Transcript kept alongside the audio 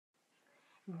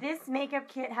This makeup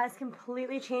kit has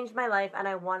completely changed my life, and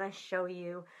I want to show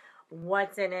you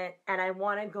what's in it, and I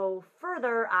want to go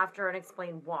further after and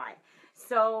explain why.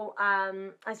 So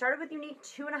I started with Younique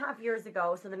 2.5 years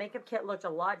ago, so the makeup kit looked a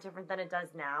lot different than it does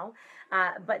now.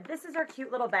 But this is our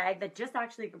cute little bag that just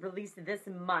actually released this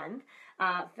month,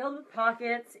 filled with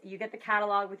pockets. You get the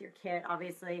catalog with your kit,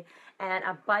 obviously, and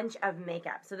a bunch of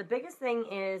makeup. So the biggest thing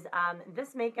is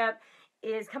this makeup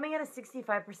is coming at a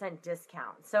 65%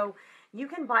 discount. So you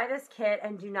can buy this kit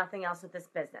and do nothing else with this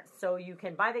business. So you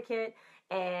can buy the kit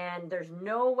and there's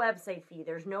no website fee,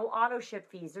 there's no auto ship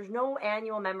fees, there's no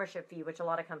annual membership fee, which a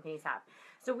lot of companies have.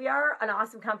 So we are an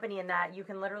awesome company in that you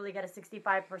can literally get a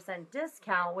 65%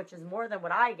 discount, which is more than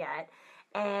what I get,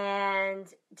 and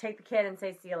take the kit and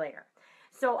say, see you later.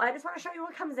 So I just want to show you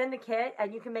what comes in the kit,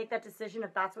 and you can make that decision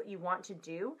if that's what you want to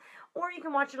do, or you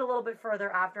can watch it a little bit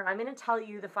further after. I'm going to tell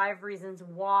you the 5 reasons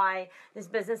why this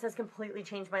business has completely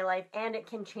changed my life, and it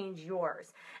can change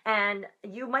yours. And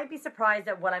you might be surprised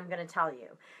at what I'm going to tell you.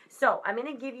 So I'm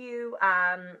going to give you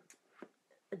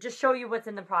just show you what's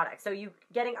in the product. So you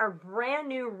getting our brand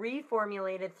new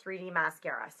reformulated 3D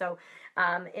mascara. So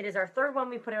it is our 3rd one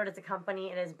we put out as a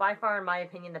company. It is by far, in my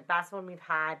opinion, the best one we've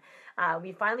had.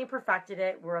 We finally perfected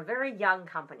it. We're a very young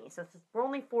company, so we're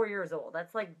only 4 years old.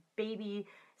 That's like baby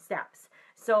steps.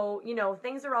 So, you know,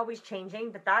 things are always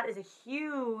changing, but that is a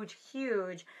huge,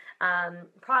 huge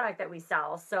product that we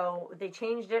sell. So they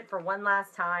changed it for one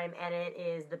last time, and it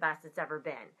is the best it's ever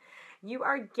been. You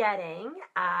are getting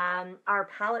our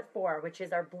palette 4, which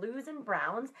is our blues and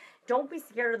browns. Don't be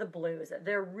scared of the blues.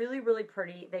 They're really, really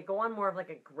pretty. They go on more of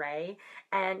like a gray,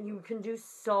 and you can do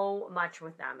so much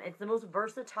with them. It's the most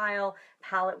versatile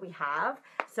palette we have.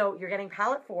 So you're getting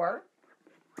palette 4.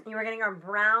 You are getting our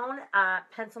brown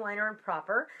pencil liner in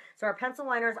proper. So our pencil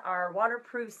liners are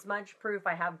waterproof, smudge proof.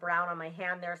 I have brown on my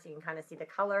hand there so you can kind of see the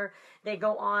color. They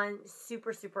go on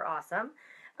super, super awesome.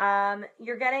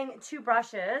 You're getting 2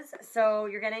 brushes. So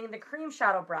you're getting the cream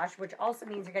shadow brush, which also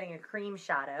means you're getting a cream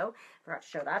shadow. Forgot to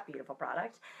show that beautiful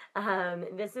product.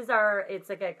 This is it's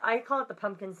like I call it the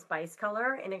pumpkin spice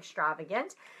color in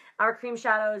Extravagant. Our cream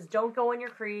shadows don't go in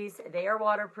your crease. They are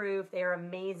waterproof. They are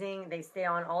amazing. They stay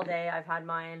on all day. I've had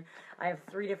mine. I have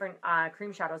 3 different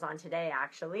cream shadows on today,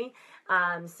 actually.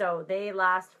 So they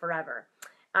last forever.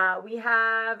 We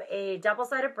have a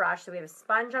double-sided brush, so we have a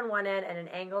sponge on one end and an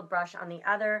angled brush on the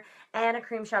other, and a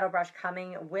cream shadow brush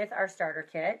coming with our starter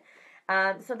kit.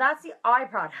 So that's the eye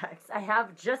products. I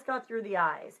have just got through the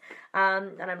eyes,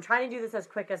 and I'm trying to do this as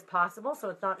quick as possible so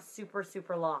it's not super,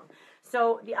 super long.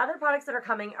 So the other products that are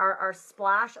coming are our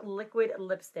Splash Liquid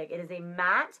Lipstick. It is a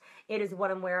matte. It is what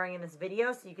I'm wearing in this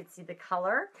video, so you can see the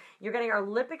color. You're getting our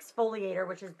Lip Exfoliator,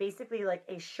 which is basically like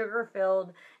a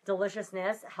sugar-filled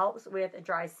deliciousness. Helps with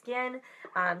dry skin,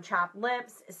 chapped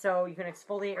lips, so you can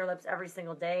exfoliate your lips every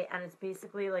single day, and it's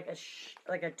basically like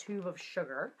a tube of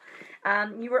sugar.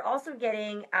 You are also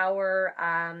getting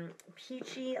our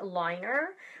Peachy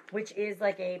Liner, which is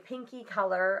like a pinky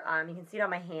color. You can see it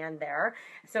on my hand there.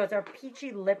 So it's our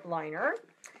Peachy Lip Liner.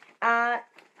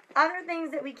 Other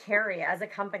things that we carry as a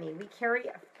company, we carry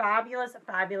fabulous,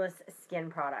 fabulous skin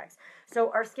products.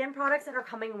 So our skin products that are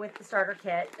coming with the starter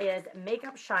kit is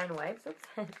Makeup Shine Wipes.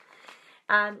 Oops.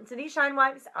 So these shine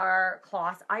wipes are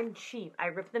cloths. I'm cheap. I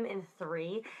rip them in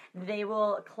 3. They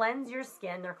will cleanse your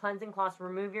skin. They're cleansing cloths,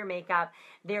 remove your makeup.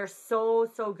 They're so,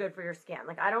 so good for your skin.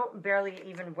 Like, I don't barely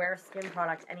even wear skin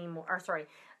product anymore, or sorry,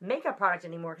 makeup product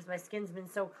anymore because my skin's been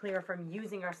so clear from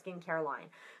using our skincare line.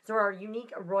 So our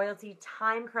Younique Royalty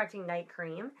Time Correcting Night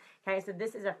Cream. Okay, so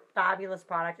this is a fabulous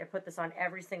product. I put this on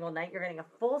every single night. You're getting a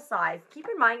full size. Keep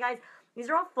in mind, guys, these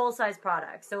are all full-size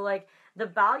products. So, like, the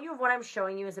value of what I'm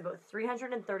showing you is about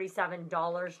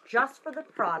 $337 just for the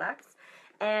products.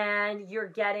 And you're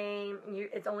getting,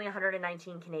 it's only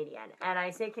 119 Canadian. And I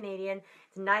say Canadian,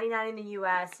 it's 99 in the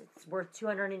U.S. It's worth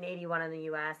 281 in the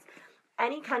U.S.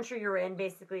 Any country you're in,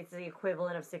 basically, it's the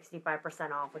equivalent of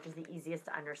 65% off, which is the easiest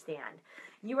to understand.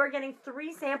 You are getting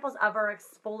 3 samples of our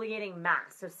exfoliating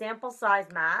masks. So sample size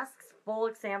masks, full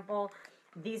sample.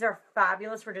 These are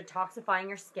fabulous for detoxifying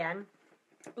your skin.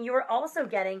 You are also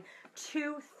getting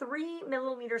 2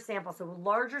 3-milliliter samples, so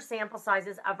larger sample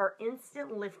sizes of our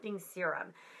Instant Lifting Serum.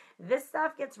 This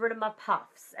stuff gets rid of my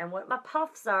puffs, and what my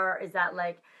puffs are is that,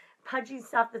 like, pudgy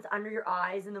stuff that's under your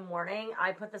eyes in the morning.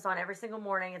 I put this on every single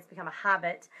morning. It's become a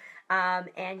habit, and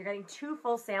you're getting 2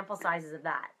 full sample sizes of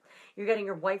that. You're getting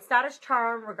your White Status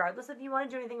Charm, regardless if you want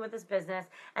to do anything with this business,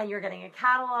 and you're getting a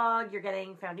catalog, you're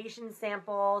getting foundation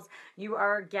samples, you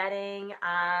are getting,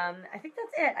 I think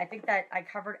that's it. I think that I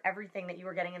covered everything that you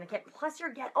were getting in the kit. Plus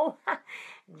you're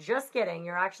Just kidding.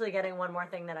 You're actually getting one more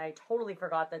thing that I totally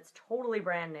forgot that's totally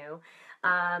brand new.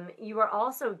 You are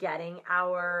also getting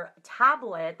our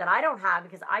tablet that I don't have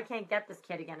because I can't get this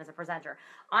kit again as a presenter.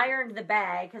 I earned the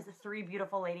bag because the three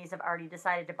beautiful ladies have already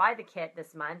decided to buy the kit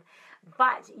this month.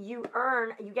 But you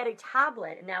get a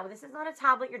tablet. Now, this is not a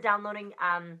tablet you're downloading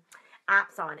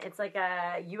apps on. It's like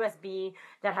a USB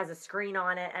that has a screen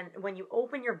on it, and when you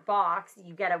open your box,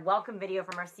 you get a welcome video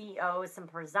from our CEOs, some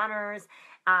presenters,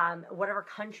 whatever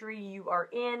country you are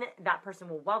in, that person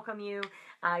will welcome you,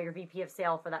 your VP of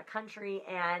sale for that country,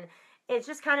 and it's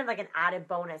just kind of like an added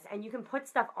bonus, and you can put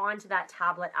stuff onto that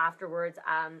tablet afterwards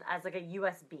as like a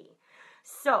USB.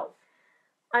 So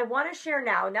I want to share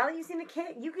now that you've seen the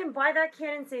kit, you can buy that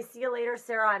kit and say, see you later,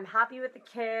 Sarah, I'm happy with the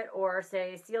kit, or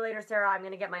say, see you later, Sarah, I'm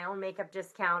going to get my own makeup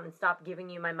discount and stop giving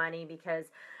you my money because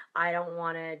I don't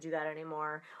want to do that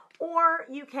anymore. Or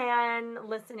you can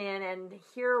listen in and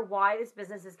hear why this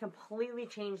business has completely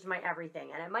changed my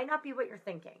everything, and it might not be what you're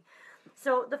thinking.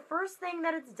 So the first thing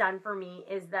that it's done for me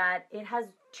is that it has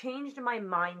changed my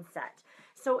mindset.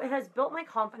 So it has built my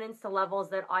confidence to levels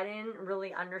that I didn't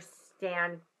really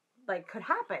understand like could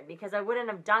happen, because I wouldn't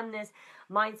have done this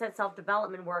mindset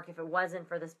self-development work if it wasn't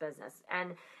for this business.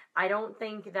 And I don't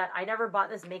think that I never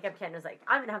bought this makeup kit and was like,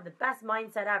 I'm gonna have the best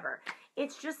mindset ever.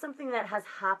 It's just something that has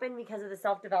happened because of the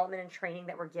self-development and training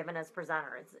that we're given as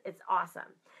presenters. It's awesome.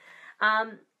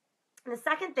 The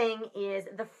second thing is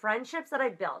the friendships that I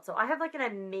built. So I have like an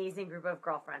amazing group of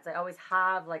girlfriends. I always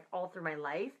have, like, all through my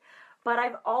life. But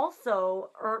I've also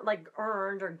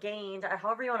earned or gained,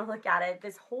 however you want to look at it,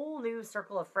 this whole new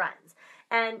circle of friends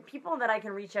and people that I can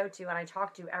reach out to and I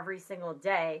talk to every single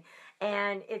day.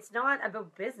 And it's not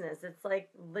about business. It's like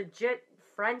legit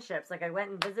friendships. Like, I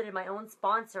went and visited my own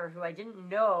sponsor who I didn't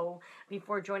know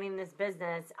before joining this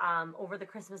business over the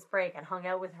Christmas break, and hung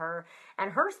out with her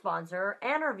and her sponsor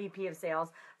and our VP of sales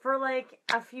for like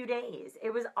a few days.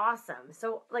 It was awesome.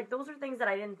 So like, those are things that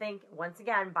I didn't think, once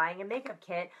again, buying a makeup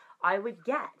kit, I would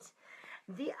get.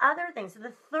 The other thing, so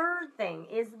the third thing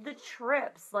is the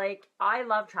trips. Like, I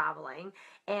love traveling,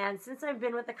 and since I've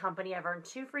been with the company, I've earned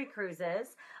 2 free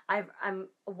cruises. I'm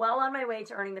well on my way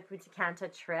to earning the Punta Cana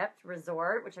trip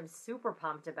resort, which I'm super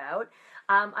pumped about.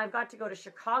 I've got to go to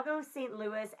Chicago, St.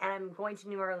 Louis, and I'm going to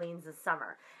New Orleans this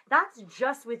summer. That's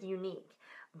just with Younique.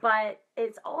 But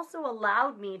it's also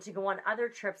allowed me to go on other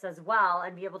trips as well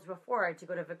and be able to afford to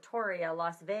go to Victoria,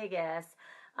 Las Vegas,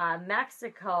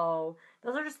 Mexico.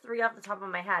 Those are just 3 off the top of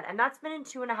my head. And that's been in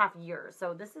 2.5 years.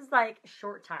 So this is like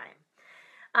short time.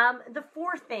 The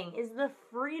fourth thing is the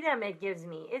freedom it gives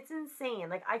me. It's insane.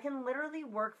 Like, I can literally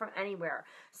work from anywhere.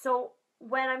 So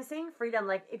when I'm saying freedom,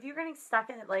 like, if you're getting stuck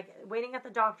in it, like waiting at the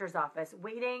doctor's office,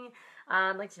 waiting,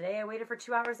 like today I waited for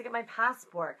 2 hours to get my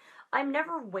passport. I'm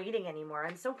never waiting anymore.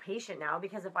 I'm so patient now,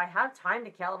 because if I have time to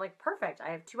kill, I'm like, perfect. I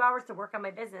have 2 hours to work on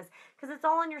my business, because it's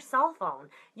all on your cell phone.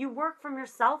 You work from your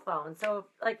cell phone. So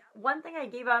like, one thing I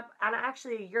gave up, and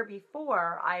actually a year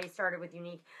before I started with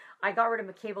Younique, I got rid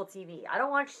of cable TV. I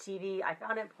don't watch TV. I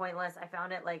found it pointless. I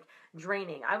found it like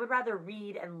draining. I would rather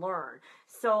read and learn.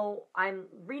 So I'm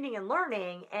reading and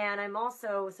learning, and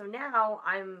so now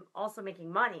I'm also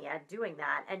making money at doing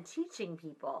that and teaching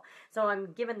people. So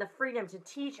I'm given the freedom to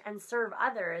teach and serve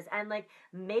others, and like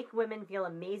make women feel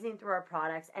amazing through our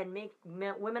products, and make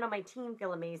women on my team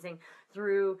feel amazing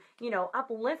through,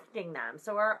 uplifting them.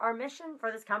 So our mission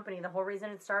for this company, the whole reason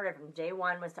it started from day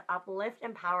one, was to uplift,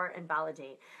 empower, and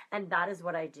validate. And that is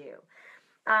what I do.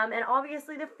 And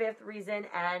obviously the fifth reason,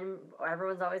 and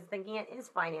everyone's always thinking it, is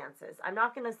finances. I'm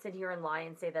not going to sit here and lie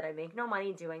and say that I make no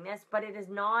money doing this, but it is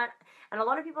not, and a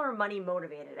lot of people are money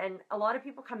motivated, and a lot of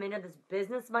people come into this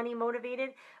business money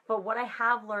motivated, but what I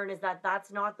have learned is that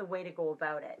that's not the way to go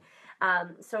about it.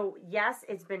 So yes,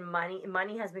 it's been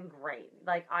money has been great.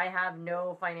 Like, I have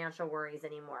no financial worries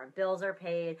anymore. Bills are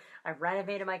paid. I've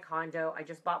renovated my condo. I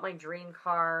just bought my dream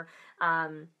car.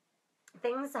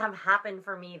 Things have happened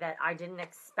for me that I didn't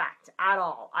expect at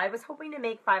all. I was hoping to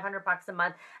make $500 a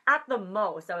month at the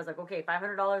most. I was like, okay,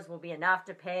 $500 will be enough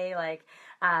to pay, like,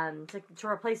 to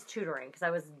replace tutoring, because I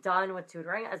was done with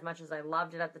tutoring. As much as I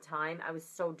loved it at the time, I was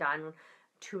so done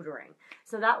tutoring.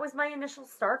 So that was my initial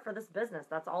start for this business.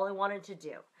 That's all I wanted to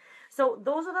do. So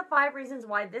those are the 5 reasons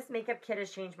why this makeup kit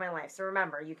has changed my life. So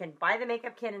remember, you can buy the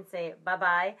makeup kit and say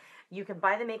bye-bye. You can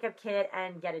buy the makeup kit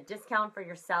and get a discount for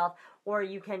yourself, or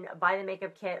you can buy the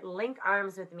makeup kit, link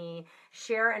arms with me,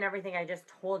 share in everything I just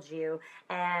told you,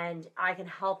 and I can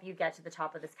help you get to the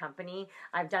top of this company.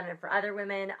 I've done it for other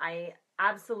women. I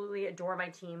absolutely adore my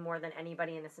team more than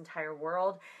anybody in this entire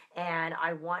world, and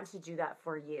I want to do that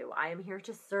for you. I am here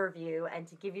to serve you and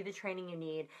to give you the training you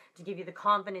need, to give you the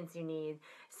confidence you need.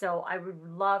 So I would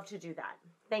love to do that.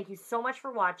 Thank you so much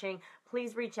for watching.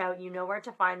 Please reach out. You know where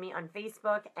to find me on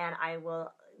Facebook, and I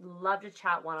will love to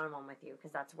chat one-on-one with you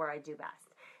because that's where I do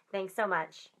best. Thanks so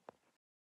much.